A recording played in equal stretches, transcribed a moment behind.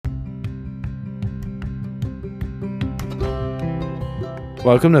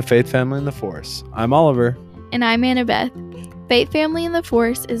Welcome to Faith Family in the Force. I'm Oliver. And I'm Annabeth. Faith Family in the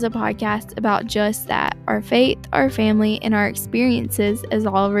Force is a podcast about just that, our faith, our family, and our experiences as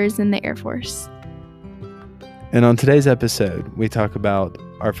Olivers in the Air Force. And on today's episode, we talk about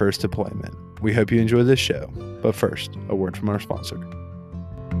our first deployment. We hope you enjoy this show. But first, a word from our sponsor.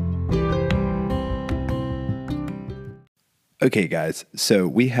 Okay, guys, so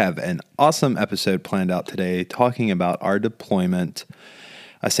we have an awesome episode planned out today talking about our deployment.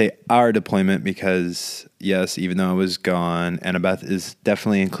 I say our deployment because, yes, even though I was gone, Annabeth is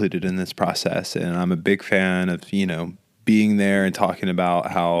definitely included in this process. And I'm a big fan of, being there and talking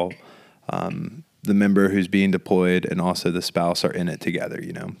about how the member who's being deployed and also the spouse are in it together,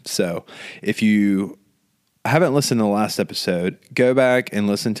 So if you haven't listened to the last episode, go back and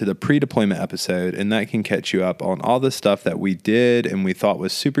listen to the pre-deployment episode, and that can catch you up on all the stuff that we did and we thought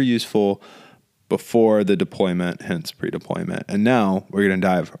was super useful before the deployment, hence pre-deployment. And now we're going to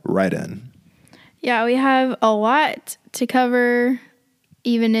dive right in. Yeah, we have a lot to cover,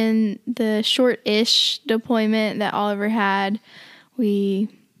 even in the short-ish deployment that Oliver had. We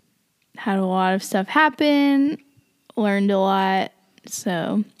had a lot of stuff happen, learned a lot,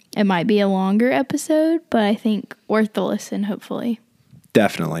 so it might be a longer episode, but I think worth the listen, hopefully.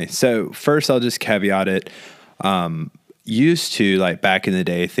 Definitely. So first, I'll just caveat it. Used to, like back in the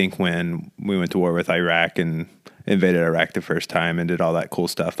day, think when we went to war with Iraq and invaded Iraq the first time and did all that cool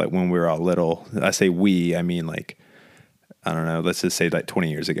stuff, like when we were all little. I say we, I mean like, I don't know, let's just say like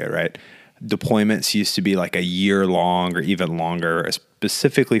 20 years ago, right? Deployments used to be like a year long or even longer,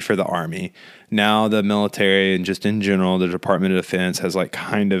 specifically for the Army. Now the military and just in general, the Department of Defense has like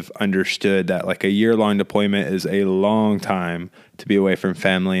kind of understood that like a year-long deployment is a long time to be away from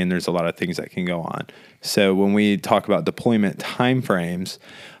family, and there's a lot of things that can go on. So when we talk about deployment timeframes,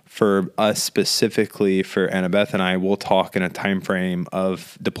 for us specifically, for Annabeth and I, we'll talk in a time frame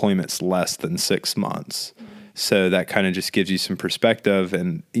of deployments less than 6 months. So that kind of just gives you some perspective,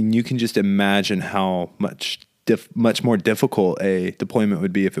 and you can just imagine how much more difficult a deployment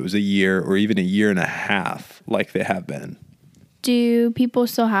would be if it was a year or even a year and a half like they have been. Do people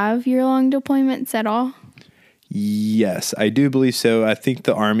still have year-long deployments at all? Yes, I do believe so. I think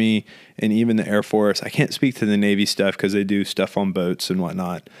the Army and even the Air Force, I can't speak to the Navy stuff because they do stuff on boats and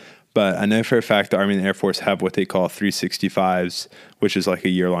whatnot. But I know for a fact the Army and the Air Force have what they call 365s, which is like a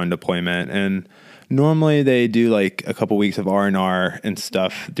year-long deployment. And normally they do like a couple weeks of R&R and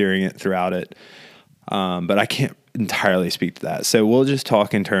stuff throughout it. But I can't entirely speak to that. So we'll just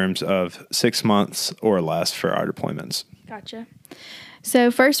talk in terms of 6 months or less for our deployments. Gotcha.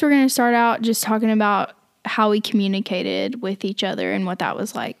 So first we're going to start out just talking about how we communicated with each other and what that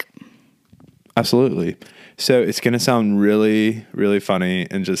was like. Absolutely. So it's going to sound really, really funny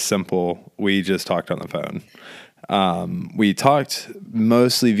and just simple. We just talked on the phone. We talked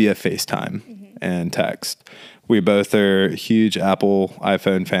mostly via FaceTime and text. We both are huge Apple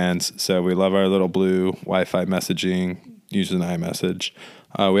iPhone fans, so we love our little blue Wi-Fi messaging, using iMessage.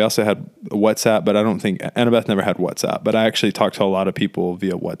 We also had WhatsApp, but I don't think Annabeth never had WhatsApp. But I actually talked to a lot of people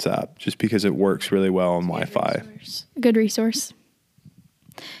via WhatsApp just because it works really well on Wi-Fi. Good resource.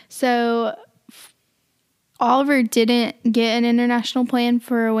 So Oliver didn't get an international plan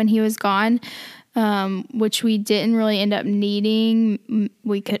for when he was gone, which we didn't really end up needing.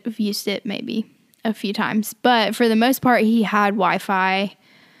 We could have used it maybe a few times, but for the most part, he had Wi-Fi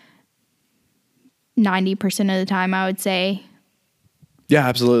 90% of the time, I would say. Yeah,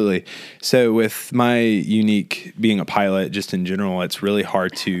 absolutely. So with my unique being a pilot, just in general, it's really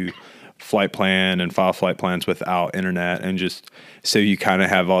hard to flight plan and file flight plans without internet. And just so you kind of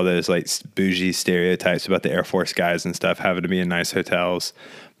have all those like bougie stereotypes about the Air Force guys and stuff having to be in nice hotels.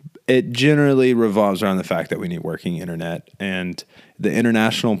 It generally revolves around the fact that we need working internet. And the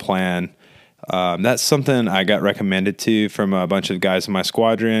international plan, that's something I got recommended to from a bunch of guys in my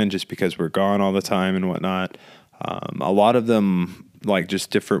squadron just because we're gone all the time and whatnot. A lot of them, like just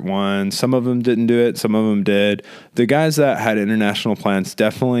different ones. Some of them didn't do it. Some of them did. The guys that had international plans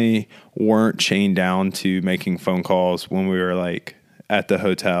definitely weren't chained down to making phone calls when we were like at the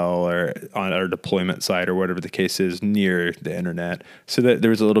hotel or on our deployment site or whatever the case is near the internet. So that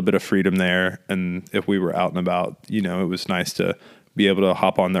there was a little bit of freedom there. And if we were out and about, it was nice to be able to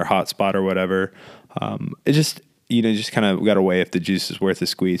hop on their hotspot or whatever. It just kind of got to weigh if the juice is worth the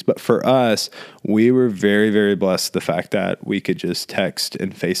squeeze. But for us, we were very, very blessed the fact that we could just text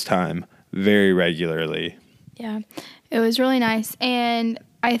and FaceTime very regularly. Yeah, it was really nice. And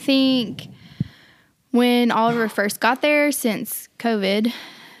I think when Oliver first got there, since COVID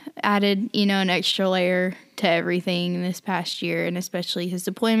added, an extra layer to everything this past year, and especially his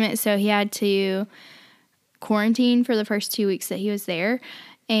deployment. So he had to quarantine for the first 2 weeks that he was there.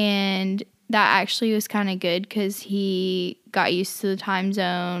 And that actually was kind of good because he got used to the time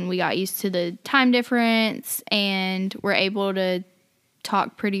zone. We got used to the time difference, and we're able to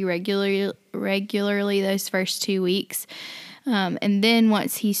talk pretty regularly those first 2 weeks. And then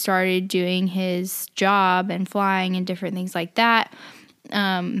once he started doing his job and flying and different things like that,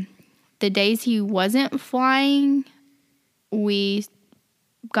 the days he wasn't flying, we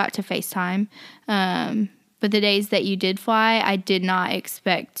got to FaceTime. But the days that you did fly, I did not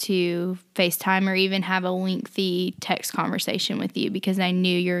expect to FaceTime or even have a lengthy text conversation with you because I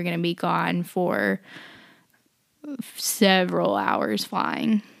knew you were going to be gone for several hours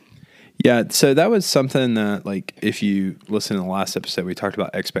flying. Yeah, so that was something that, like, if you listen to the last episode, we talked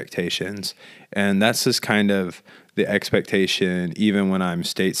about expectations. And that's just kind of the expectation, even when I'm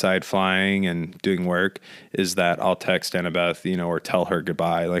stateside flying and doing work, is that I'll text Annabeth, or tell her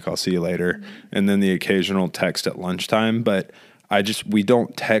goodbye, like, I'll see you later. Mm-hmm. And then the occasional text at lunchtime. But we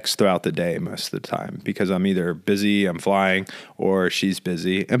don't text throughout the day most of the time because I'm either busy, I'm flying, or she's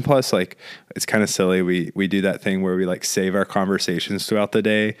busy. And plus, like, it's kind of silly. We do that thing where we, like, save our conversations throughout the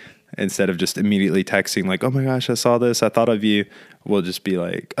day instead of just immediately texting, like, oh my gosh, I saw this, I thought of you. We'll just be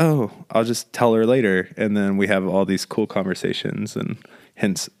like, oh, I'll just tell her later. And then we have all these cool conversations. And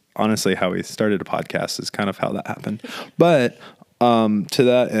hence, honestly, how we started a podcast is kind of how that happened. But to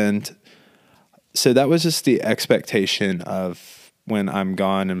that end, so that was just the expectation of when I'm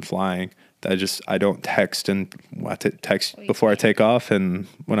gone and flying, that I don't text, and I text before I take off, and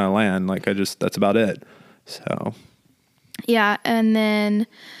when I land, like, that's about it. So yeah. And then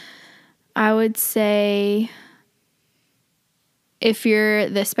I would say if you're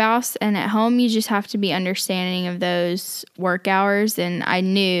the spouse and at home, you just have to be understanding of those work hours. And I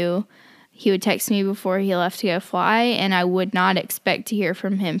knew he would text me before he left to go fly, and I would not expect to hear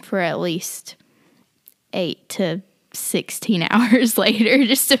from him for at least 8 to 16 hours later,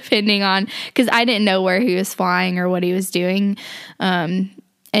 just depending on, because I didn't know where he was flying or what he was doing. And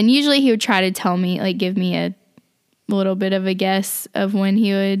usually he would try to tell me, like, give me a little bit of a guess of when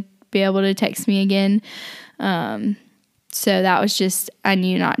he would be able to text me again. So that was just, I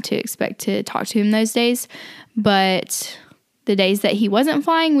knew not to expect to talk to him those days. But the days that he wasn't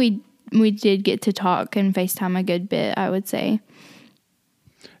flying, we did get to talk and FaceTime a good bit, I would say.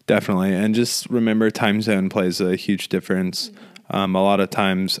 Definitely. And just remember, time zone plays a huge difference. A lot of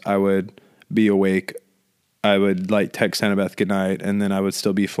times I would be awake. I would, like, text Annabeth goodnight, and then I would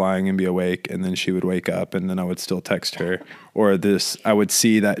still be flying and be awake, and then she would wake up, and then I would still text her. Or I would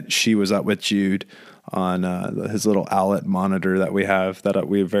see that she was up with Jude on his little Owlet monitor that we have that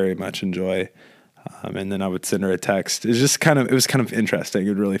we very much enjoy. And then I would send her a text. It was kind of interesting. It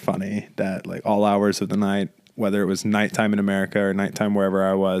was really funny that, like, all hours of the night, whether it was nighttime in America or nighttime wherever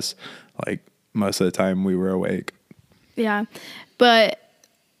I was, like, most of the time we were awake. Yeah. But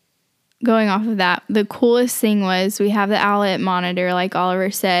going off of that, the coolest thing was we have the Owlet monitor, like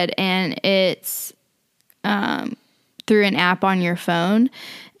Oliver said, and it's through an app on your phone.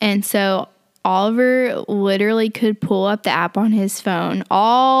 And so Oliver literally could pull up the app on his phone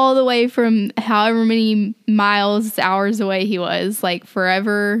all the way from however many miles, hours away he was, like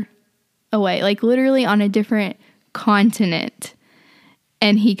forever away, like literally on a different continent.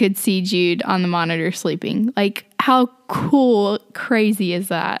 And he could see Jude on the monitor sleeping. Like, how cool, crazy is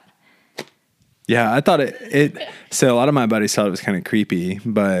that? Yeah, I thought so a lot of my buddies thought it was kind of creepy,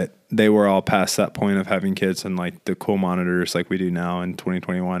 but they were all past that point of having kids and, like, the cool monitors like we do now in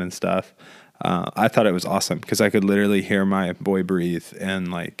 2021 and stuff. I thought it was awesome because I could literally hear my boy breathe,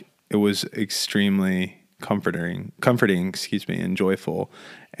 and, like, it was extremely comforting, and joyful.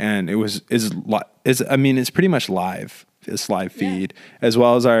 And it's pretty much live. This live feed, as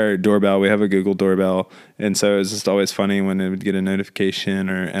well as our doorbell. We have a Google doorbell, and so it's just always funny when it would get a notification,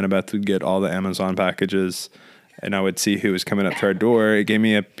 or Annabeth would get all the Amazon packages, and I would see who was coming up to our door. It gave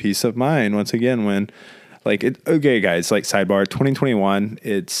me a peace of mind once again when, like, okay, guys, like, sidebar, 2021,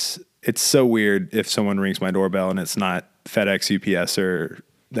 it's so weird if someone rings my doorbell and it's not FedEx, UPS, or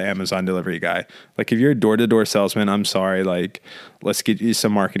the Amazon delivery guy. Like, if you're a door-to-door salesman, I'm sorry, like, let's get you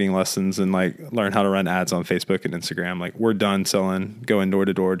some marketing lessons and, like, learn how to run ads on Facebook and Instagram. Like, we're done selling, going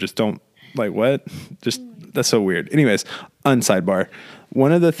door-to-door. Just don't, like, what? Just, that's so weird. Anyways, unsidebar.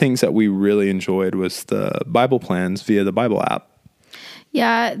 One of the things that we really enjoyed was the Bible plans via the Bible app.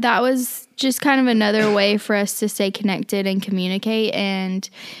 Yeah, that was just kind of another way for us to stay connected and communicate. And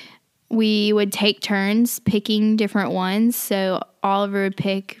we would take turns picking different ones. So Oliver would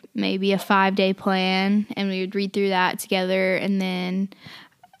pick maybe a 5-day plan, and we would read through that together. And then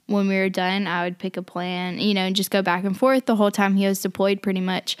when we were done, I would pick a plan, and just go back and forth the whole time he was deployed pretty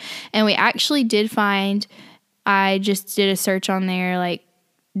much. And we actually did find I just did a search on there, like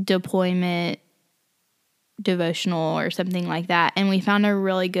deployment devotional or something like that, and we found a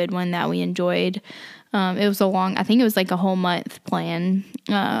really good one that we enjoyed. It was I think it was like a whole month plan.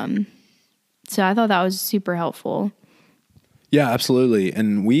 So I thought that was super helpful. Yeah, absolutely.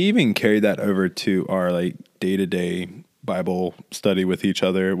 And we even carried that over to our like day-to-day Bible study with each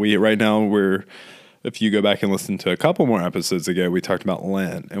other. If you go back and listen to a couple more episodes ago, we talked about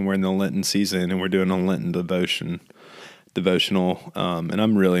Lent, and we're in the Lenten season, and we're doing a Lenten devotional, and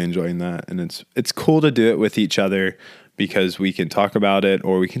I'm really enjoying that. And it's cool to do it with each other because we can talk about it,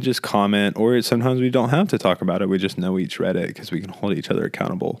 or we can just comment, or sometimes we don't have to talk about it. We just know we each read it because we can hold each other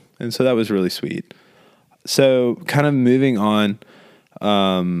accountable. And so that was really sweet. So kind of moving on,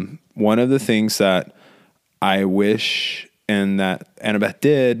 one of the things that I wish and that Annabeth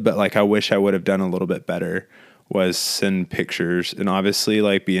did, but like I wish I would have done a little bit better, was send pictures. And obviously,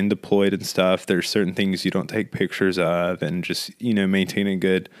 like being deployed and stuff, there's certain things you don't take pictures of, and just, maintain a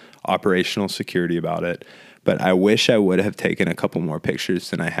good operational security about it. But I wish I would have taken a couple more pictures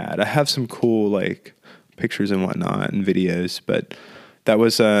than I had. I have some cool like pictures and whatnot and videos, but that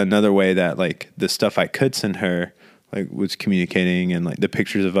was another way that like the stuff I could send her like was communicating, and like the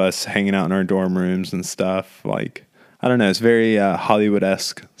pictures of us hanging out in our dorm rooms and stuff. Like, I don't know, it's very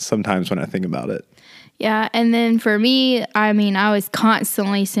Hollywood-esque sometimes when I think about it. Yeah, and then for me, I was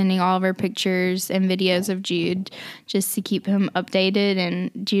constantly sending all of our pictures and videos of Jude just to keep him updated,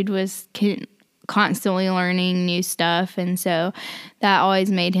 and Jude was constantly learning new stuff, and so that always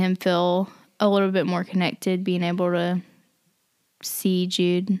made him feel a little bit more connected, being able to see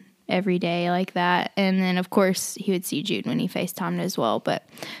Jude every day like that. And then, of course, he would see Jude when he FaceTimed as well, but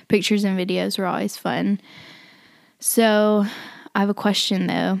pictures and videos were always fun. So I have a question,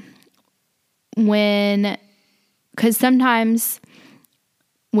 though. Because sometimes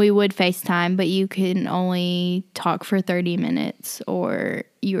we would FaceTime, but you can only talk for 30 minutes, or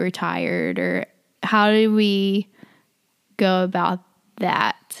you were tired, or how did we go about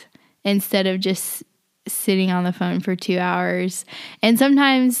that instead of just sitting on the phone for 2 hours? And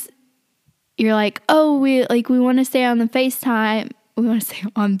sometimes you're like, oh, we want to stay on the FaceTime. We want to stay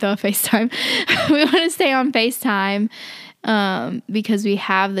on the FaceTime. We want to stay on FaceTime because we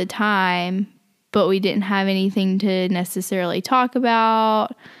have the time, but we didn't have anything to necessarily talk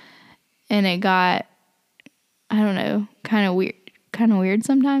about. And it got, I don't know, kind of weird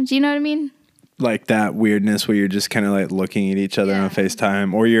sometimes. You know what I mean? Like that weirdness where you're just kind of like looking at each other on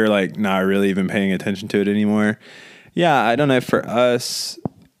FaceTime, or you're like not really even paying attention to it anymore. Yeah, I don't know. For us,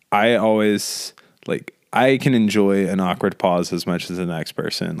 I always like, I can enjoy an awkward pause as much as the next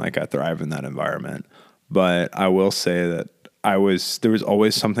person. Like I thrive in that environment. But I will say that there was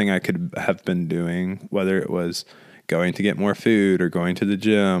always something I could have been doing, whether it was going to get more food or going to the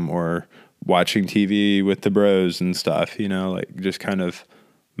gym or watching TV with the bros and stuff, like just kind of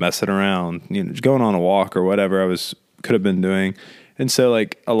messing around, just going on a walk or whatever could have been doing. And so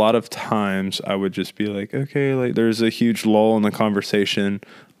like a lot of times I would just be like, okay, like there's a huge lull in the conversation.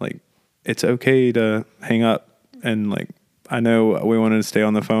 Like it's okay to hang up, and like, I know we wanted to stay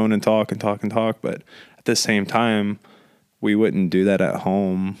on the phone and talk, but at the same time, we wouldn't do that at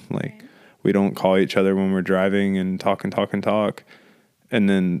home. Like we don't call each other when we're driving and talk, and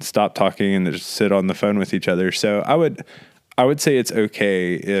then stop talking and just sit on the phone with each other. So I would say it's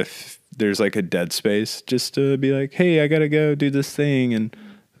okay if there's like a dead space, just to be like, hey, I gotta go do this thing and,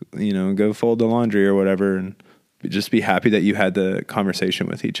 go fold the laundry or whatever, and just be happy that you had the conversation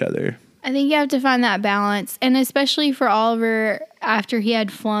with each other. I think you have to find that balance. And especially for Oliver, after he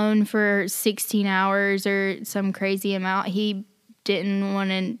had flown for 16 hours or some crazy amount, he didn't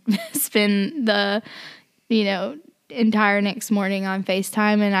want to spend the, entire next morning on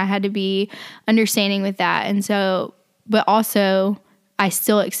FaceTime. And I had to be understanding with that. And so, but also I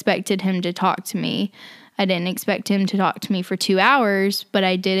still expected him to talk to me. I didn't expect him to talk to me for 2 hours, but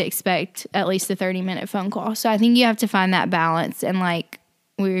I did expect at least a 30-minute phone call. So I think you have to find that balance, and like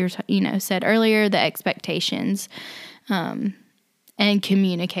we were, said earlier, the expectations, and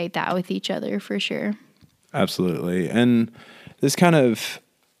communicate that with each other for sure. Absolutely. And this kind of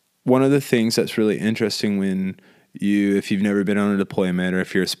one of the things that's really interesting when if you've never been on a deployment, or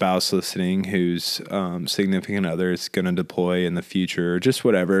if you're a spouse listening whose significant other is going to deploy in the future, or just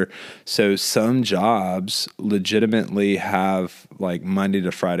whatever. So some jobs legitimately have like Monday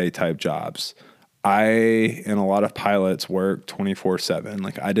to Friday type jobs. I and a lot of pilots work 24/7.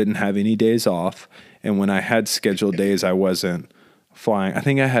 Like I didn't have any days off. And when I had scheduled days, I wasn't flying. I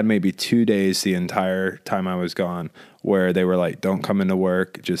think I had maybe 2 days the entire time I was gone where they were like, don't come into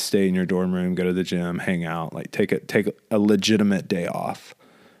work, just stay in your dorm room, go to the gym, hang out, like take a legitimate day off.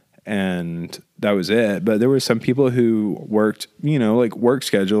 and that was it. But there were some people who worked, like work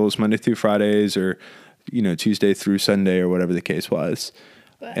schedules Monday through Fridays, or, Tuesday through Sunday, or whatever the case was.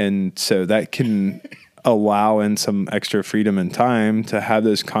 And so that can allow in some extra freedom and time to have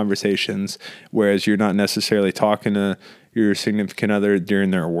those conversations, whereas you're not necessarily talking to your significant other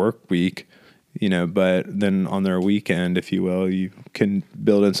during their work week, but then on their weekend, if you will, you can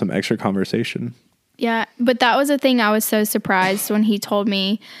build in some extra conversation. Yeah, but that was a thing I was so surprised when he told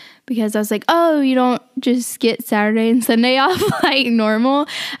me, because I was like, oh, you don't just get Saturday and Sunday off like normal?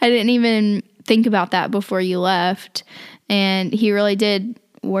 I didn't even think about that before you left. And he really did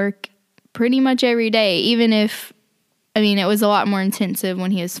work pretty much every day, even if, it was a lot more intensive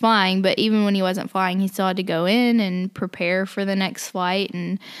when he was flying, but even when he wasn't flying, he still had to go in and prepare for the next flight.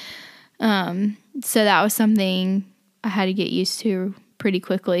 And so that was something I had to get used to pretty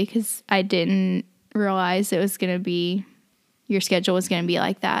quickly, because I didn't realize it was going to be, your schedule was going to be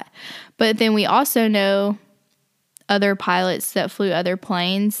like that. But then we also know other pilots that flew other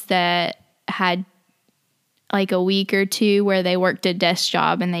planes that had like a week or two where they worked a desk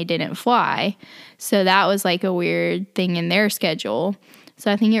job and they didn't fly. So that was like a weird thing in their schedule. So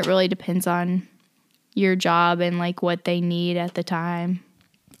I think it really depends on your job and like what they need at the time.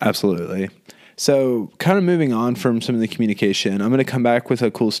 Absolutely. So kind of moving on from some of the communication, I'm going to come back with a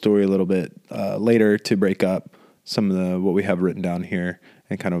cool story a little bit later to break up some of what we have written down here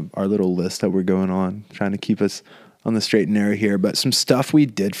and kind of our little list that we're going on, trying to keep us on the straight and narrow here. But some stuff we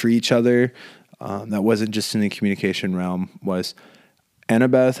did for each other that wasn't just in the communication realm was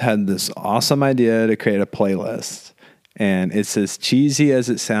Annabeth had this awesome idea to create a playlist. And it's as cheesy as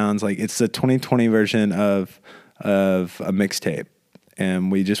it sounds. Like, it's the 2020 version of a mixtape.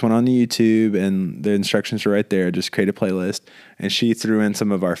 And we just went on the YouTube, and the instructions were right there. Just create a playlist. And she threw in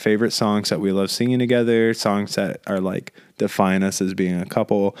some of our favorite songs that we love singing together, songs that are like define us as being a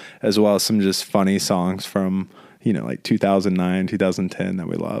couple, as well as some just funny songs from, like 2009, 2010 that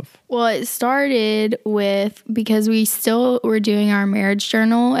we love. Well, it started with, because we still were doing our marriage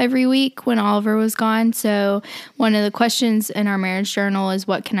journal every week when Oliver was gone. So one of the questions in our marriage journal is,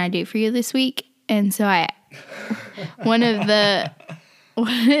 what can I do for you this week? And so one of the... Go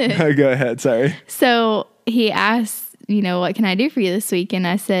ahead, sorry. So he asked, what can I do for you this week? And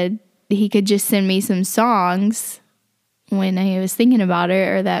I said he could just send me some songs when he was thinking about it,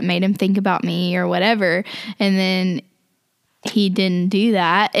 or that made him think about me, or whatever. And then he didn't do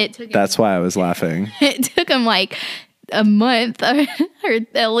that. That's why I was laughing. It took him like a month or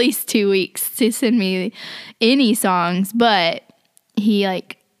at least 2 weeks to send me any songs, but he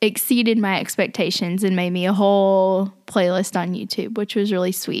exceeded my expectations and made me a whole playlist on YouTube, which was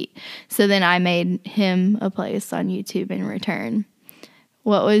really sweet. So then I made him a playlist on YouTube in return.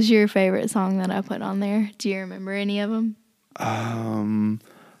 What was your favorite song that I put on there? Do you remember any of them?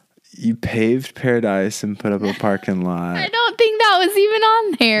 You paved paradise and put up a parking lot. I don't think that was even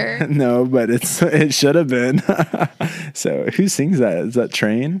on there. No, but it should have been. So who sings that? Is that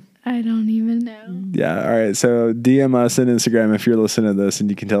Train? I don't even know. Yeah. All right. So DM us on Instagram if you're listening to this, and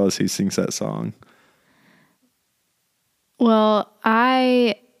you can tell us who sings that song. Well,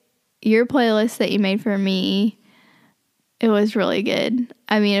 your playlist that you made for me, it was really good.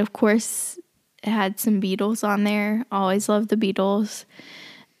 Of course, it had some Beatles on there. Always loved the Beatles.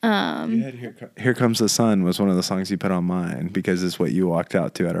 You had Here Comes the Sun was one of the songs you put on mine, because it's what you walked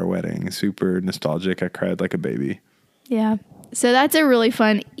out to at our wedding. Super nostalgic. I cried like a baby. Yeah. So that's a really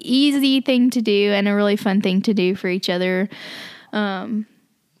fun, easy thing to do, and a really fun thing to do for each other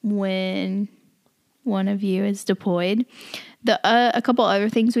when one of you is deployed. A couple other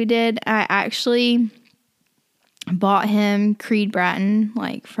things we did, I actually bought him Creed Bratton,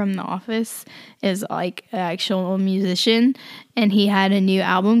 from The Office, is an actual musician, and he had a new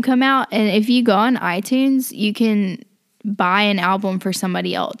album come out. And if you go on iTunes, you can buy an album for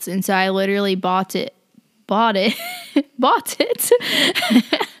somebody else. And so I literally bought it.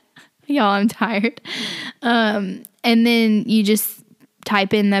 Y'all, I'm tired. And then you just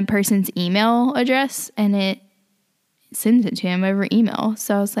type in the person's email address, and it sends it to him over email.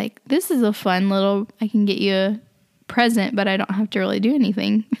 So I was like, this is a fun little, I can get you a present, but I don't have to really do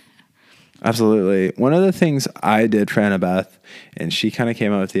anything. Absolutely. One of the things I did for Annabeth, and she kind of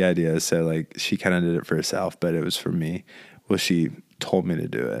came up with the idea, so she kind of did it for herself, but it was for me, was she told me to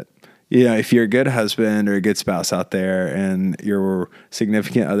do it. If you're a good husband or a good spouse out there, and your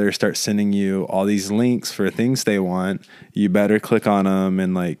significant other starts sending you all these links for things they want, you better click on them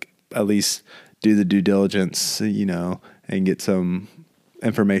and at least do the due diligence, and get some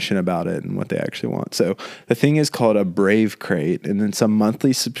information about it and what they actually want. So the thing is called a Brave Crate, and it's a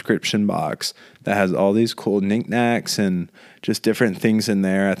monthly subscription box that has all these cool knickknacks and just different things in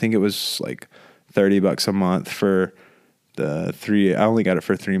there. I think it was like $30 a month for the 3. I only got it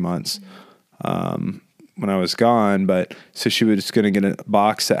for 3 months when I was gone. But so she was just going to get a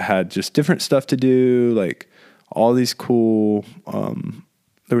box that had just different stuff to do, like all these cool,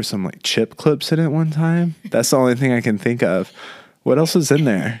 there were some like chip clips in it one time. That's the only thing I can think of. What else was in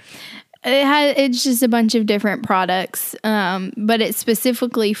there? It's just a bunch of different products, but it's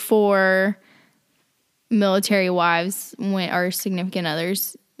specifically for military wives or significant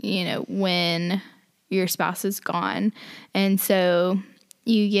others, when your spouse is gone. And so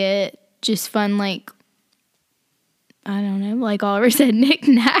you get just fun, like, I don't know, like Oliver said,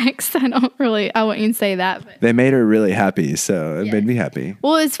 knickknacks. I wouldn't even say that. But they made her really happy, so it made me happy.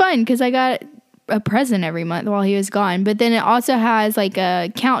 Well, it's fun because I got a present every month while he was gone. But then it also has like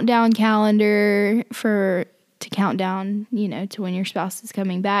a countdown calendar to count down, to when your spouse is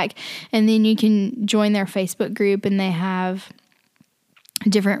coming back. And then you can join their Facebook group, and they have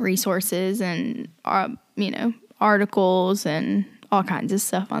different resources and, articles and all kinds of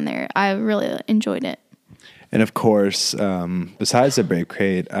stuff on there. I really enjoyed it. And of course, besides the Brave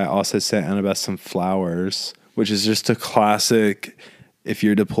Crate, I also sent Annabeth some flowers, which is just a classic. If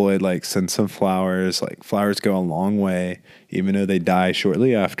you're deployed, like, send some flowers. Like, flowers go a long way, even though they die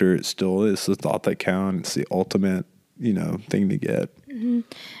shortly after. It still is the thought that counts. It's the ultimate, thing to get. Mm-hmm.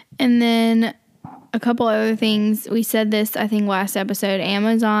 And then a couple other things. We said this, I think, last episode.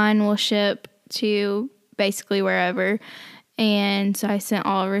 Amazon will ship to basically wherever. And so I sent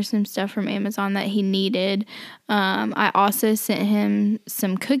Oliver some stuff from Amazon that he needed. I also sent him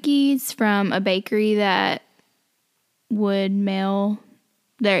some cookies from a bakery that would mail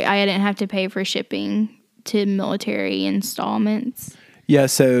there. I didn't have to pay for shipping to military installments. Yeah,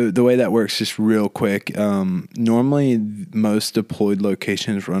 so the way that works, just real quick, normally most deployed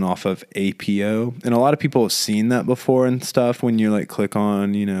locations run off of APO, and a lot of people have seen that before and stuff. When you like click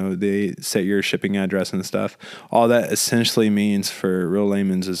on, they set your shipping address and stuff. All that essentially means, for real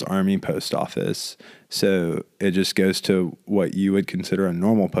layman's, is Army post office. So it just goes to what you would consider a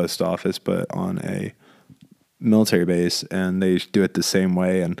normal post office, but on a military base, and they do it the same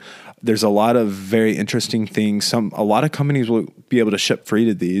way. And there's a lot of very interesting things. A lot of companies will be able to ship free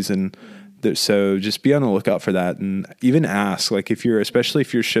to these, and so just be on the lookout for that, and even ask, like, especially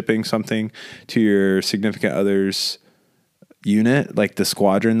if you're shipping something to your significant other's unit, like the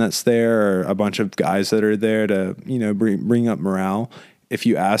squadron that's there, or a bunch of guys that are there to, bring up morale. If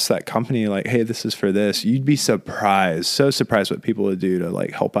you ask that company, like, hey, this is for this, you'd be so surprised what people would do to,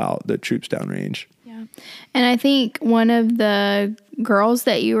 like, help out the troops downrange. And I think one of the girls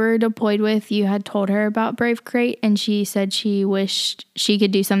that you were deployed with, you had told her about Brave Crate, and she said she wished she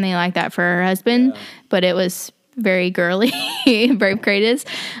could do something like that for her husband, but it was very girly. Brave Crate is.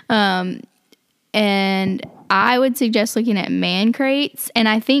 And I would suggest looking at man crates, and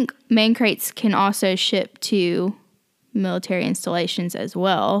I think man crates can also ship to military installations as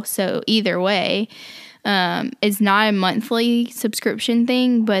well. So either way, it's not a monthly subscription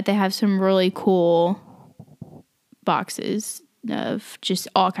thing, but they have some really cool boxes of just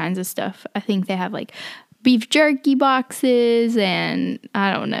all kinds of stuff. I think they have like beef jerky boxes, and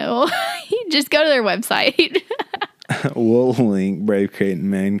I don't know. Just go to their website. We'll link Brave Crate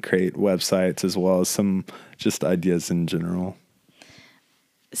and Man Crate websites, as well as some just ideas in general.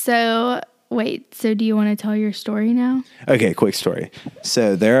 So do you want to tell your story now? Okay, quick story.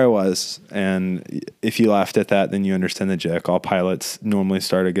 So there I was, and if you laughed at that, then you understand the joke. All pilots normally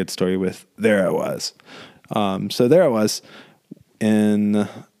start a good story with, there I was. So there I was in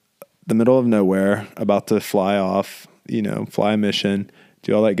the middle of nowhere, about to fly off, fly a mission,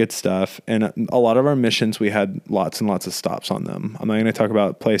 do all that good stuff. And a lot of our missions, we had lots and lots of stops on them. I'm not going to talk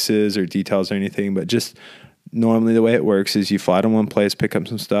about places or details or anything, but just normally the way it works is you fly to one place, pick up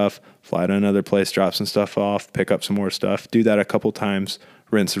some stuff, fly to another place, drop some stuff off, pick up some more stuff, do that a couple times,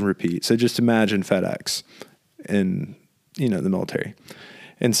 rinse and repeat. So just imagine FedEx in, the military.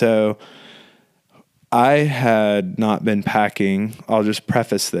 And so I had not been packing, I'll just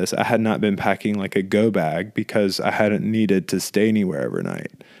preface this, I had not been packing like a go bag because I hadn't needed to stay anywhere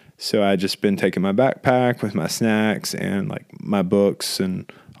overnight. So I had just been taking my backpack with my snacks and like my books and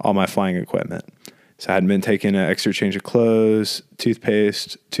all my flying equipment. So I hadn't been taking an extra change of clothes,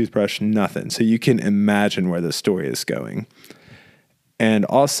 toothpaste, toothbrush, nothing. So you can imagine where the story is going. And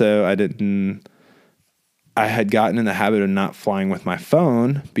also I had gotten in the habit of not flying with my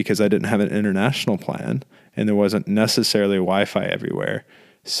phone because I didn't have an international plan and there wasn't necessarily Wi-Fi everywhere.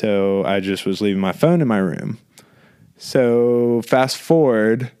 So I just was leaving my phone in my room. So fast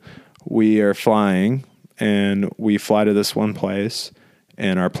forward, we are flying and we fly to this one place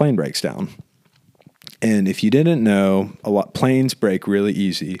and our plane breaks down. And if you didn't know, planes break really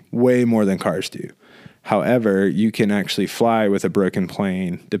easy, way more than cars do. However, you can actually fly with a broken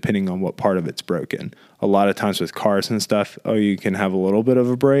plane depending on what part of it's broken. A lot of times with cars and stuff, you can have a little bit of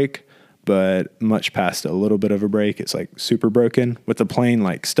a break, but much past a little bit of a break, it's like super broken. With a plane,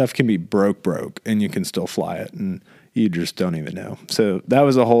 like stuff can be broke, and you can still fly it, and you just don't even know. So that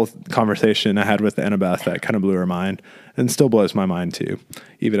was a whole conversation I had with Annabeth that kind of blew her mind, and still blows my mind too,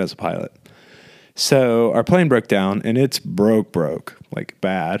 even as a pilot. So our plane broke down, and it's broke, like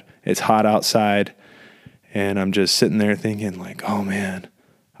bad. It's hot outside, and I'm just sitting there thinking like, oh man,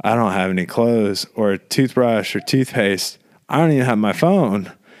 I don't have any clothes or a toothbrush or toothpaste. I don't even have my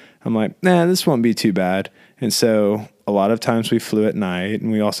phone. I'm like, nah, this won't be too bad. And so a lot of times we flew at night,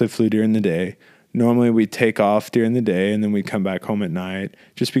 and we also flew during the day. Normally we take off during the day and then we come back home at night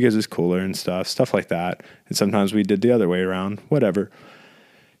just because it's cooler and stuff like that. And sometimes we did the other way around, whatever.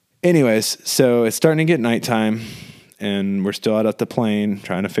 Anyways, so it's starting to get nighttime and we're still out at the plane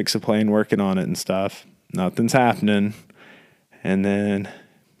trying to fix the plane, working on it and stuff. Nothing's happening. And then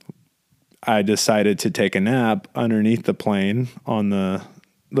I decided to take a nap underneath the plane on the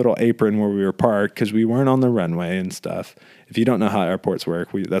little apron where we were parked because we weren't on the runway and stuff. If you don't know how airports work,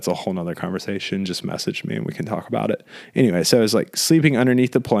 that's a whole nother conversation. Just message me and we can talk about it. Anyway, so I was like sleeping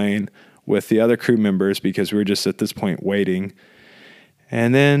underneath the plane with the other crew members because we were just at this point waiting.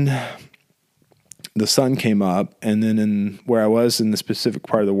 And then the sun came up, and then in where I was in the specific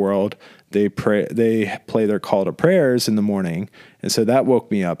part of the world, they play their call to prayers in the morning. And so that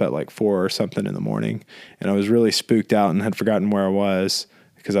woke me up at like 4 or something in the morning. And I was really spooked out and had forgotten where I was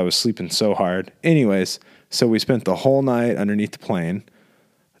because I was sleeping so hard. Anyways, so we spent the whole night underneath the plane.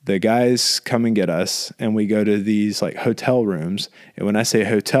 The guys come and get us, and we go to these like hotel rooms. And when I say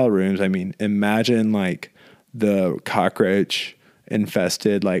hotel rooms, I mean, imagine like the cockroach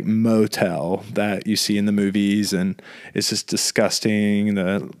infested like motel that you see in the movies, and it's just disgusting.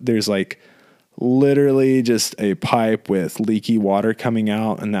 There's like literally just a pipe with leaky water coming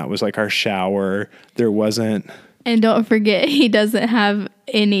out, and that was like our shower. There wasn't. And don't forget, he doesn't have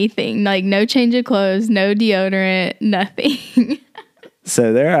anything, like no change of clothes, no deodorant, nothing.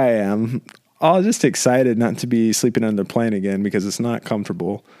 So there I am, all just excited not to be sleeping on the plane again because it's not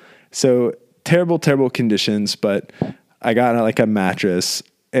comfortable. So terrible conditions, but I got like a mattress,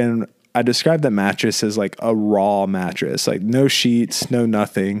 and I described the mattress as like a raw mattress, like no sheets, no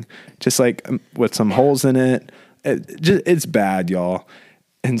nothing, just like with some holes in it. It's bad, y'all.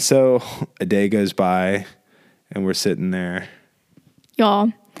 And so a day goes by, and we're sitting there.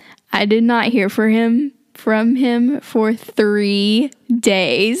 Y'all, I did not hear from him for 3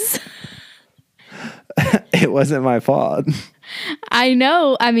 days. It wasn't my fault. I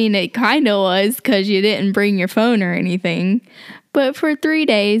know. I mean, it kind of was because you didn't bring your phone or anything. But for 3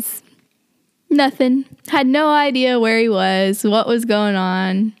 days, nothing. Had no idea where he was, what was going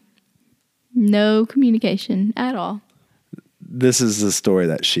on. No communication at all. This is the story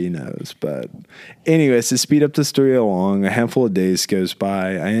that she knows. But anyways, to speed up the story along, a handful of days goes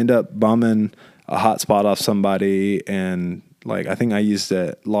by. I end up bumming a hotspot off somebody, and like I think I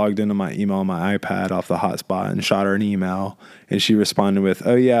logged into my email on my iPad off the hotspot and shot her an email, and she responded with,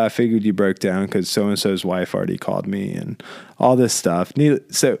 "Oh yeah, I figured you broke down because so-and-so's wife already called me," and all this stuff.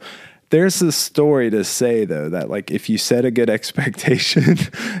 So there's this story to say though that like if you set a good expectation,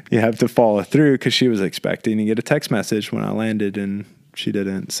 you have to follow through, because she was expecting to get a text message when I landed and she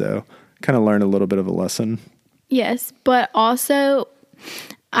didn't. So kind of learned a little bit of a lesson. Yes, but also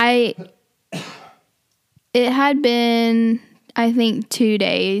it had been, I think, 2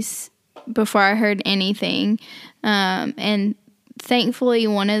 days before I heard anything. And thankfully,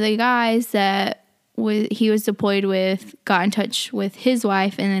 one of the guys that he was deployed with got in touch with his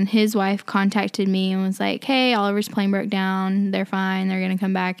wife, and then his wife contacted me and was like, "Hey, Oliver's plane broke down. They're fine. They're going to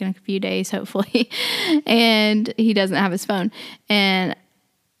come back in a few days, hopefully." And he doesn't have his phone. And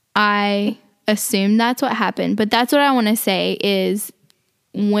I assume that's what happened. But that's what I want to say is,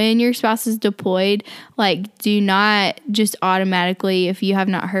 when your spouse is deployed, like, do not just automatically, if you have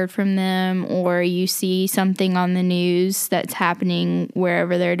not heard from them or you see something on the news that's happening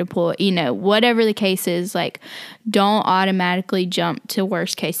wherever they're deployed, whatever the case is, like, don't automatically jump to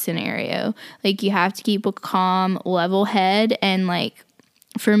worst case scenario. Like, you have to keep a calm, level head. And like,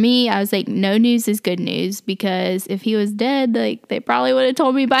 for me, I was like, no news is good news, because if he was dead, like, they probably would have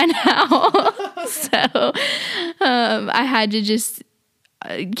told me by now. So I had to just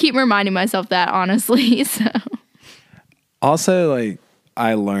keep reminding myself that, honestly. So also, like,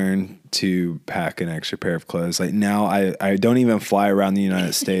 I learned to pack an extra pair of clothes. Like now I don't even fly around the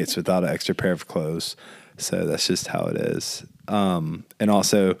United States without an extra pair of clothes. So that's just how it is. And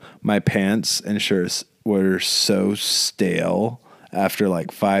also my pants and shirts were so stale after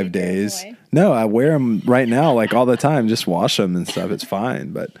like 5 days. No, I wear them right now, like all the time, just wash them and stuff. It's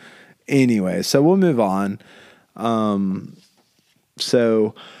fine. But anyway, so we'll move on.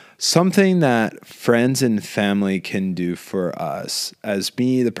 So something that friends and family can do for us, as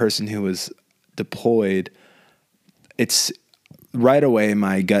me, the person who was deployed, it's right away,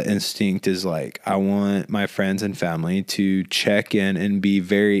 my gut instinct is like, I want my friends and family to check in and be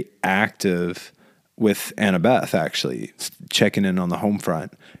very active with Annabeth, actually checking in on the home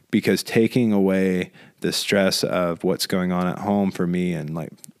front, because taking away the stress of what's going on at home for me and like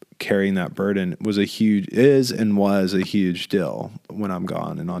carrying that burden was a huge deal when I'm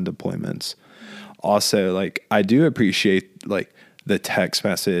gone and on deployments. Also, like, I do appreciate like the text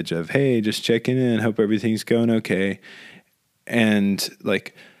message of, hey, just checking in, hope everything's going okay. And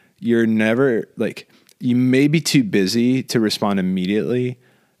like, you're never like, you may be too busy to respond immediately.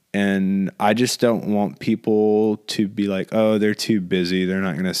 And I just don't want people to be like, oh, they're too busy, they're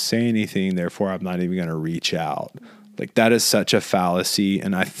not going to say anything, therefore I'm not even going to reach out. Like, that is such a fallacy.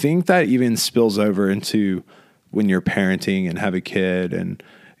 And I think that even spills over into when you're parenting and have a kid and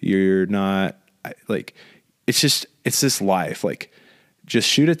you're not like, it's this life. Like, just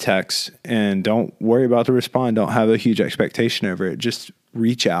shoot a text and don't worry about the respond. Don't have a huge expectation over it. Just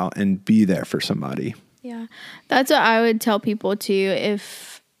reach out and be there for somebody. Yeah. That's what I would tell people too. If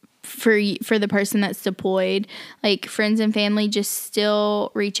for the person that's deployed, like friends and family, just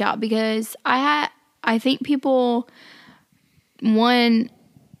still reach out, because I think people, a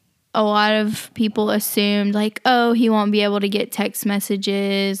lot of people assumed like, oh, he won't be able to get text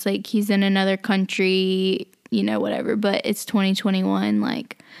messages, like he's in another country, whatever. But it's 2021.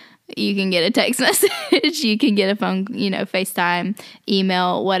 Like, you can get a text message, you can get a phone, FaceTime,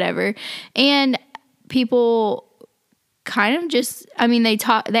 email, whatever. And people kind of just, they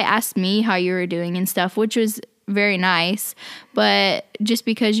asked me how you were doing and stuff, which was very nice. But just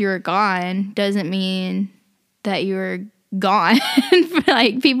because you were gone doesn't mean that you were gone.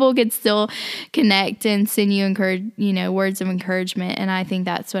 Like, people could still connect and send you words of encouragement. And I think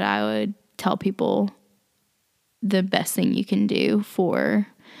that's what I would tell people, the best thing you can do for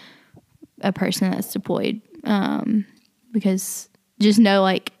a person that's deployed. Because just know,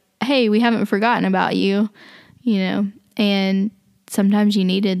 like, hey, we haven't forgotten about you, and sometimes you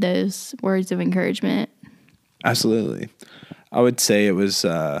needed those words of encouragement. Absolutely. I would say it was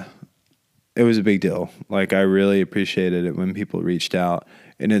a big deal. Like, I really appreciated it when people reached out.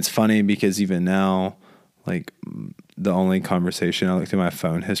 And it's funny because even now, like, the only conversation I look through my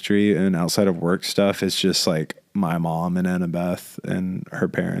phone history and outside of work stuff is just like my mom and Annabeth and her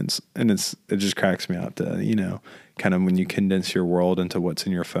parents. And it just cracks me up to, kind of when you condense your world into what's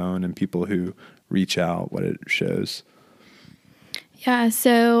in your phone and people who reach out, what it shows. Yeah.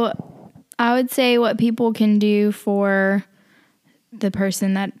 So I would say what people can do for the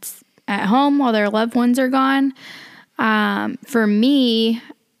person that's at home while their loved ones are gone. For me,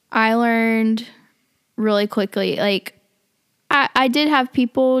 I learned really quickly, like, I did have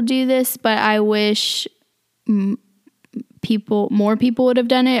people do this, but I wish more people would have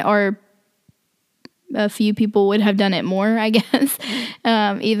done it, or a few people would have done it more, I guess.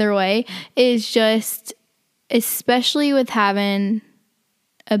 Either way, is just, especially with having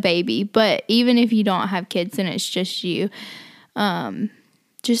a baby, but even if you don't have kids and it's just you,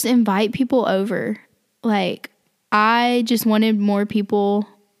 just invite people over. Like, I just wanted more people,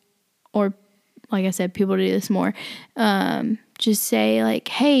 or like I said, people to do this more. Just say like,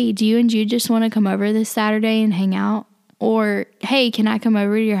 hey, do you and Jude just want to come over this Saturday and hang out? Or, hey, can I come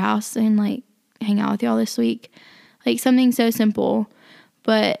over to your house and like hang out with y'all this week? Like, something so simple.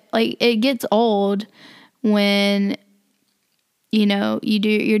 But like, it gets old when,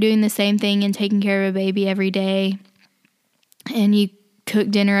 you're doing the same thing and taking care of a baby every day, and you cook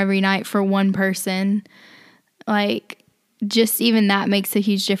dinner every night for one person. Like, just even that makes a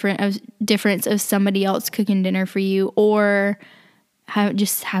huge difference of somebody else cooking dinner for you, or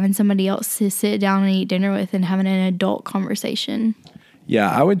having somebody else to sit down and eat dinner with and having an adult conversation.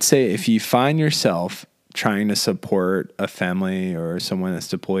 Yeah, I would say if you find yourself trying to support a family or someone that's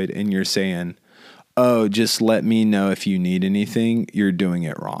deployed and you're saying, oh, just let me know if you need anything, you're doing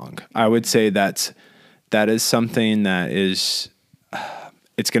it wrong. I would say that is something that is,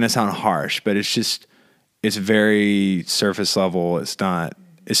 it's going to sound harsh, but it's very surface level. It's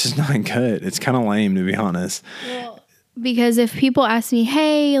just not good. It's kind of lame, to be honest. Well, because if people ask me,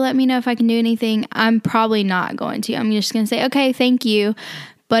 hey, let me know if I can do anything, I'm probably not going to. I'm just going to say, okay, thank you.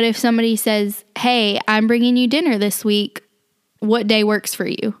 But if somebody says, hey, I'm bringing you dinner this week, what day works for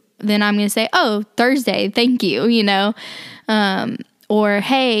you? Then I'm going to say, oh, Thursday, thank you, or,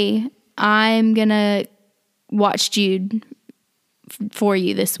 hey, I'm going to watch Jude for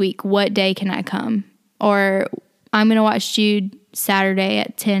you this week. What day can I come? Or I'm going to watch Jude Saturday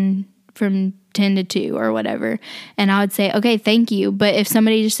at 10 from 10 to 2 or whatever. And I would say, okay, thank you. But if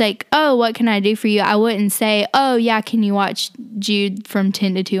somebody just like, oh, what can I do for you? I wouldn't say, oh yeah, can you watch Jude from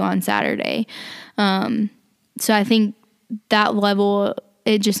 10 to 2 on Saturday? So I think that level,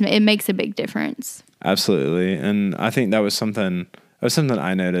 it makes a big difference. Absolutely. And I think that was something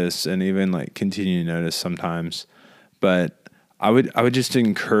I noticed and even like continue to notice sometimes. But I would just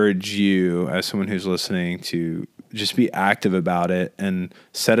encourage you as someone who's listening to just be active about it and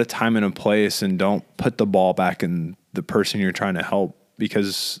set a time and a place, and don't put the ball back in the person you're trying to help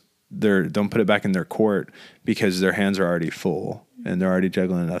don't put it back in their court because their hands are already full and they're already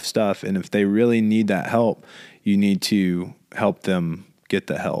juggling enough stuff. And if they really need that help, you need to help them get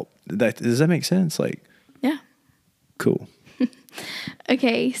the help. Does that make sense? Like, yeah. Cool.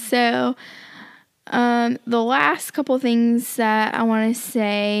 Okay. So, the last couple things that I want to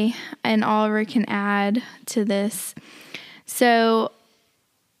say, and Oliver can add to this. So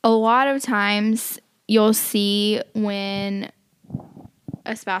a lot of times you'll see when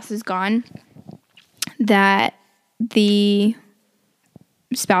a spouse is gone that the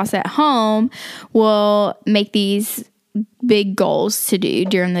spouse at home will make these big goals to do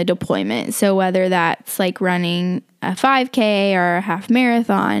during the deployment. So whether that's like running a 5K or a half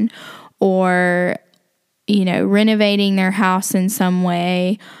marathon, or, renovating their house in some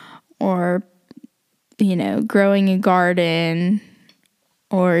way, or, growing a garden,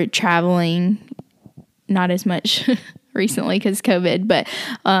 or traveling, not as much recently because COVID, but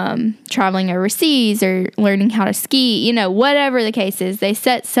traveling overseas or learning how to ski, whatever the case is, they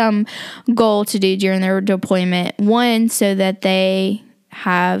set some goal to do during their deployment. One, so that they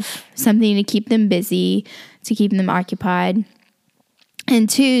have something to keep them busy, to keep them occupied. And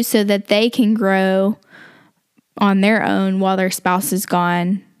two, so that they can grow on their own while their spouse is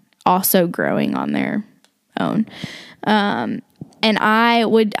gone, also growing on their own. And I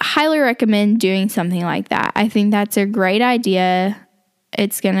would highly recommend doing something like that. I think that's a great idea.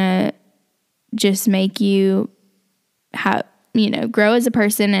 It's going to just make you grow as a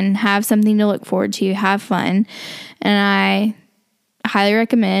person and have something to look forward to, have fun. And I highly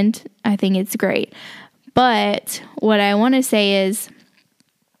recommend. I think it's great. But what I want to say is,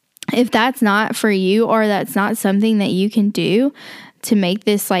 if that's not for you, or that's not something that you can do to make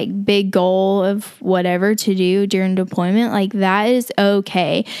this like big goal of whatever to do during deployment, like that is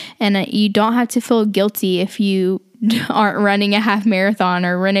okay. And you don't have to feel guilty if you aren't running a half marathon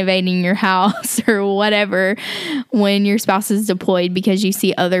or renovating your house or whatever when your spouse is deployed, because you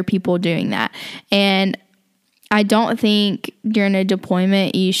see other people doing that. And I don't think during a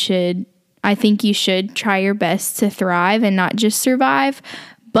deployment I think you should try your best to thrive and not just survive.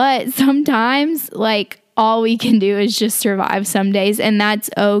 But sometimes, like, all we can do is just survive some days, and that's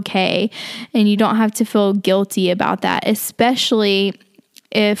okay. And you don't have to feel guilty about that, especially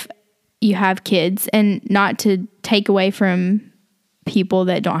if you have kids. And not to take away from people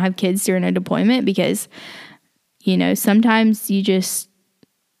that don't have kids during a deployment, because, sometimes you just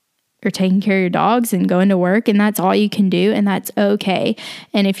are taking care of your dogs and going to work, and that's all you can do, and that's okay.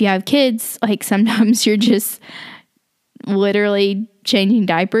 And if you have kids, like, sometimes you're just literally changing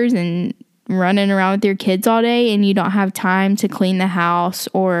diapers and running around with your kids all day, and you don't have time to clean the house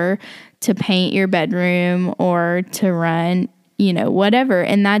or to paint your bedroom or to run, whatever.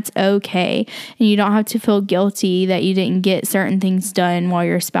 And that's okay. And you don't have to feel guilty that you didn't get certain things done while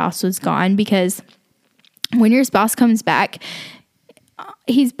your spouse was gone, because when your spouse comes back,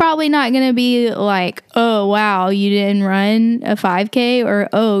 he's probably not going to be like, oh, wow, you didn't run a 5K, or,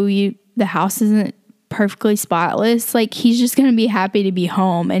 oh, the house isn't perfectly spotless. Like, he's just going to be happy to be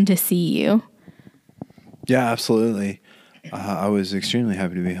home and to see you. Yeah, absolutely. I was extremely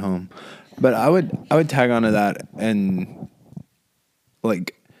happy to be home, but I would tag onto that, and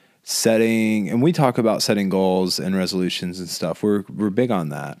like setting, and we talk about setting goals and resolutions and stuff. We're big on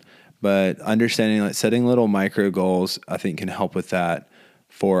that, but understanding, like, setting little micro goals, I think can help with that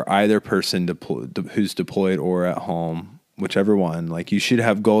for either person who's deployed or at home. Whichever one. Like, you should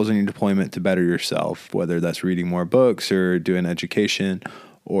have goals in your deployment to better yourself, whether that's reading more books or doing education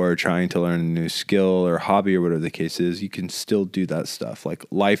or trying to learn a new skill or hobby or whatever the case is. You can still do that stuff. Like,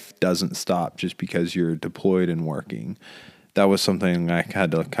 life doesn't stop just because you're deployed and working. That was something I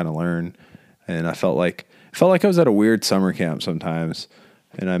had to kind of learn. And I felt like felt like I was at a weird summer camp sometimes,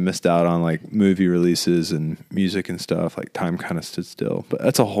 and I missed out on like movie releases and music and stuff. Like time kind of stood still, but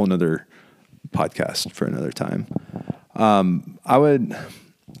that's a whole nother podcast for another time. Annabeth,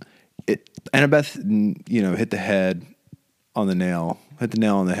 hit the nail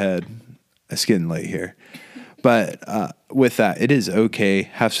on the head. It's getting late here. But with that, it is okay.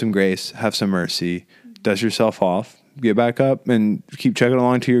 Have some grace, have some mercy, dust yourself off, get back up and keep chugging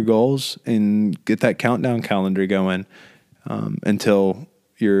along to your goals and get that countdown calendar going until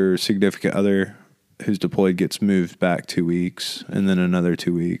your significant other who's deployed gets moved back 2 weeks and then another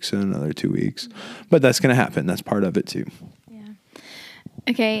 2 weeks and another 2 weeks. But that's going to happen. That's part of it too. Yeah.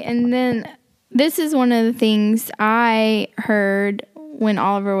 Okay. And then this is one of the things I heard when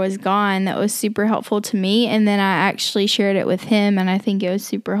Oliver was gone that was super helpful to me. And then I actually shared it with him, and I think it was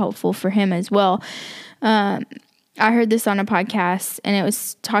super helpful for him as well. I heard this on a podcast, and it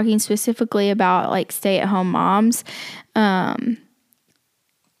was talking specifically about like stay-at-home moms. And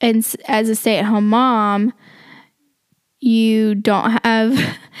as a stay-at-home mom, you don't have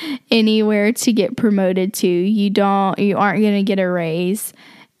anywhere to get promoted to. You aren't going to get a raise.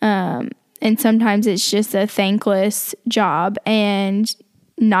 And sometimes it's just a thankless job and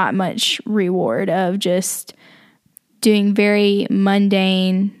not much reward of just doing very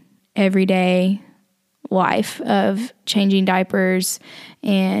mundane, everyday life of changing diapers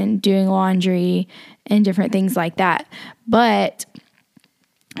and doing laundry and different things like that. But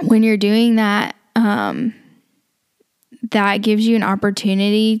when you're doing that, that gives you an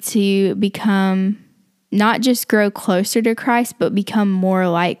opportunity to become, not just grow closer to Christ, but become more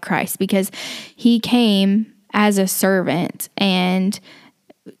like Christ, because he came as a servant and,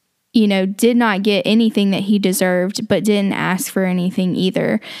 did not get anything that he deserved, but didn't ask for anything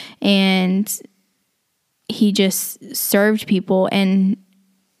either. And he just served people and,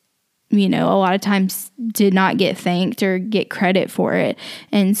 a lot of times did not get thanked or get credit for it.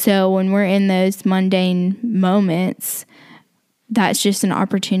 And so when we're in those mundane moments, that's just an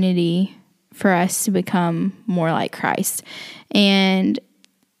opportunity for us to become more like Christ. And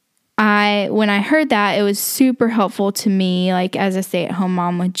when I heard that, it was super helpful to me, like as a stay-at-home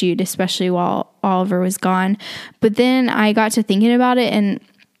mom with Jude, especially while Oliver was gone. But then I got to thinking about it, and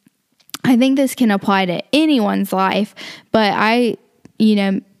I think this can apply to anyone's life. But I,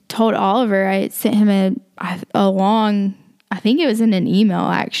 told Oliver, I sent him a long, I think it was in an email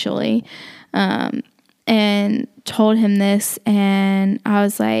actually, and told him this, and I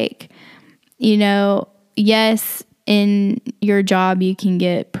was like, yes, in your job you can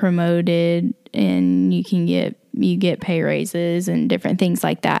get promoted and you get pay raises and different things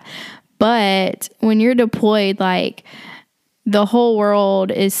like that. But when you're deployed, like the whole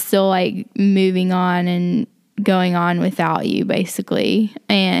world is still like moving on and going on without you basically.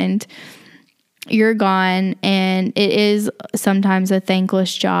 And you're gone, and it is sometimes a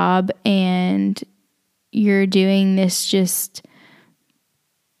thankless job, and you're doing this just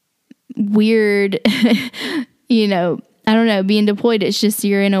weird, I don't know, being deployed, it's just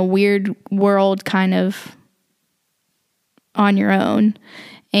you're in a weird world kind of on your own.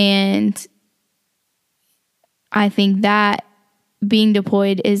 And I think that being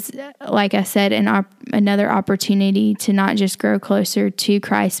deployed is, like I said, another opportunity to not just grow closer to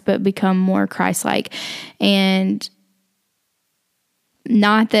Christ, but become more Christ-like. And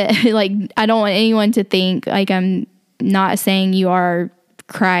not that, like, I don't want anyone to think, like, I'm not saying you are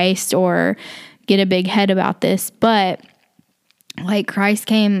Christ or get a big head about this, but like Christ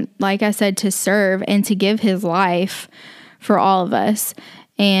came, like I said, to serve and to give his life for all of us.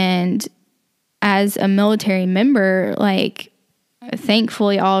 And as a military member, like,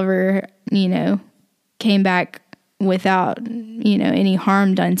 thankfully Oliver, came back without, any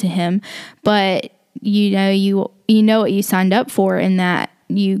harm done to him. But, you know what you signed up for, in that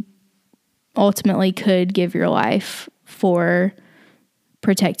you ultimately could give your life for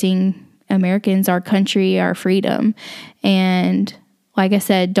protecting Americans, our country, our freedom. And like I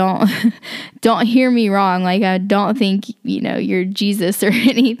said, don't hear me wrong. Like, I don't think, you're Jesus or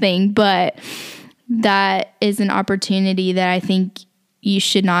anything, but that is an opportunity that I think you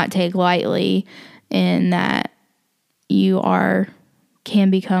should not take lightly, in that you can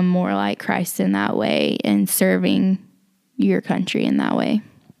become more like Christ in that way and serving your country in that way.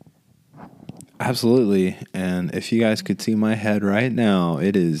 Absolutely. And if you guys could see my head right now,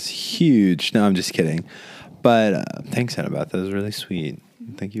 it is huge. No, I'm just kidding. But thanks, Annabeth. That was really sweet.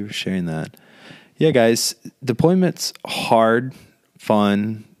 Thank you for sharing that. Yeah, guys, deployment's hard,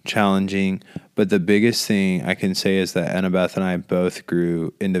 fun, challenging, but the biggest thing I can say is that Annabeth and I both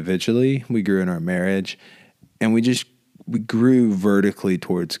grew individually. We grew in our marriage, and we grew vertically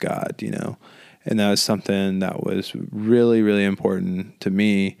towards God, And that was something that was really, really important to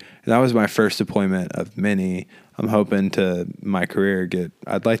me. And that was my first deployment of many. I'm hoping to my career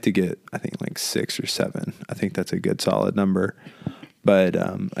I'd like to get, I think like 6 or 7. I think that's a good solid number. But,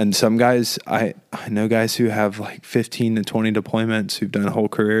 and some guys, I know guys who have like 15 to 20 deployments who've done whole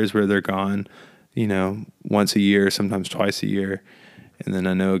careers where they're gone, once a year, sometimes twice a year. And then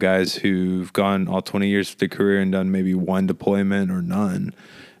I know guys who've gone all 20 years of their career and done maybe 1 deployment or none.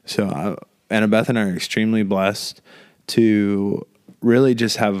 So Annabeth and I are extremely blessed to really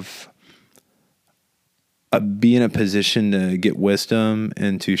just be in a position to get wisdom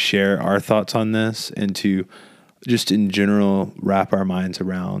and to share our thoughts on this and to just in general wrap our minds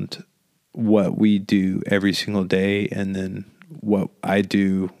around what we do every single day and then what I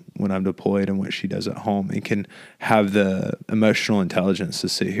do when I'm deployed and what she does at home, and can have the emotional intelligence to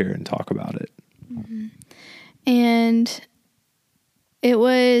sit here and talk about it. Mm-hmm. And it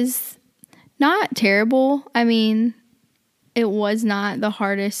was not terrible. I mean, it was not the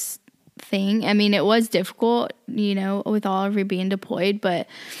hardest thing. I mean, it was difficult, with all of you being deployed, but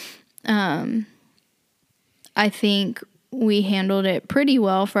I think we handled it pretty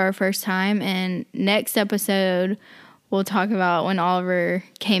well for our first time. And next episode, we'll talk about when Oliver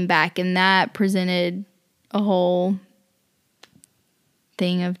came back, and that presented a whole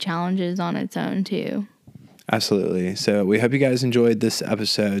thing of challenges on its own too. Absolutely. So we hope you guys enjoyed this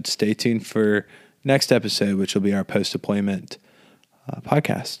episode. Stay tuned for next episode, which will be our post-deployment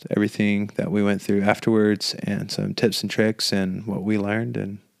podcast. Everything that we went through afterwards and some tips and tricks and what we learned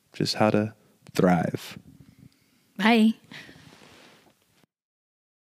and just how to thrive. Bye.